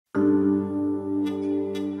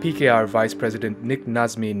PKR Vice President Nik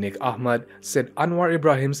Nazmi Nik Ahmad said Anwar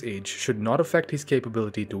Ibrahim's age should not affect his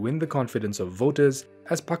capability to win the confidence of voters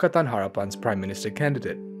as Pakatan Harapan's Prime Minister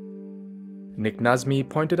candidate. Nik Nazmi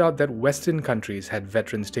pointed out that Western countries had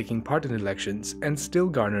veterans taking part in elections and still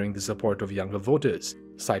garnering the support of younger voters,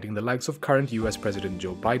 citing the likes of current US President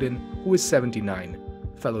Joe Biden, who is 79,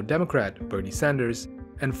 fellow Democrat Bernie Sanders,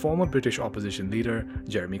 and former British opposition leader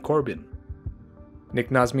Jeremy Corbyn. Nik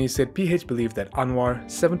Nazmi said PH believed that Anwar,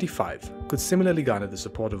 75, could similarly garner the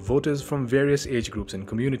support of voters from various age groups and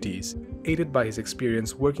communities, aided by his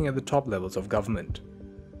experience working at the top levels of government.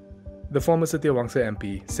 The former Setiawangsa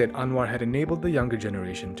MP said Anwar had enabled the younger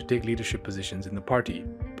generation to take leadership positions in the party,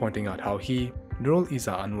 pointing out how he, Nurul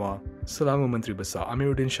Iza Anwar, Selangor Menteri Besar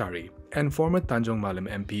Amiruddin Shari, and former Tanjung Malim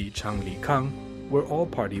MP Chang Lee Kang were all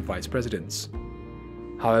party vice presidents.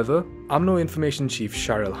 However, UMNO Information Chief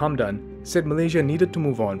Sharil Hamdan said Malaysia needed to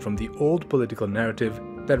move on from the old political narrative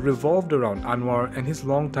that revolved around Anwar and his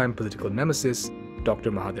longtime political nemesis,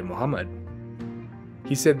 Dr. Mahathir Mohamad.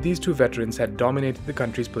 He said these two veterans had dominated the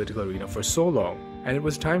country's political arena for so long, and it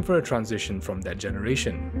was time for a transition from that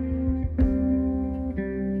generation.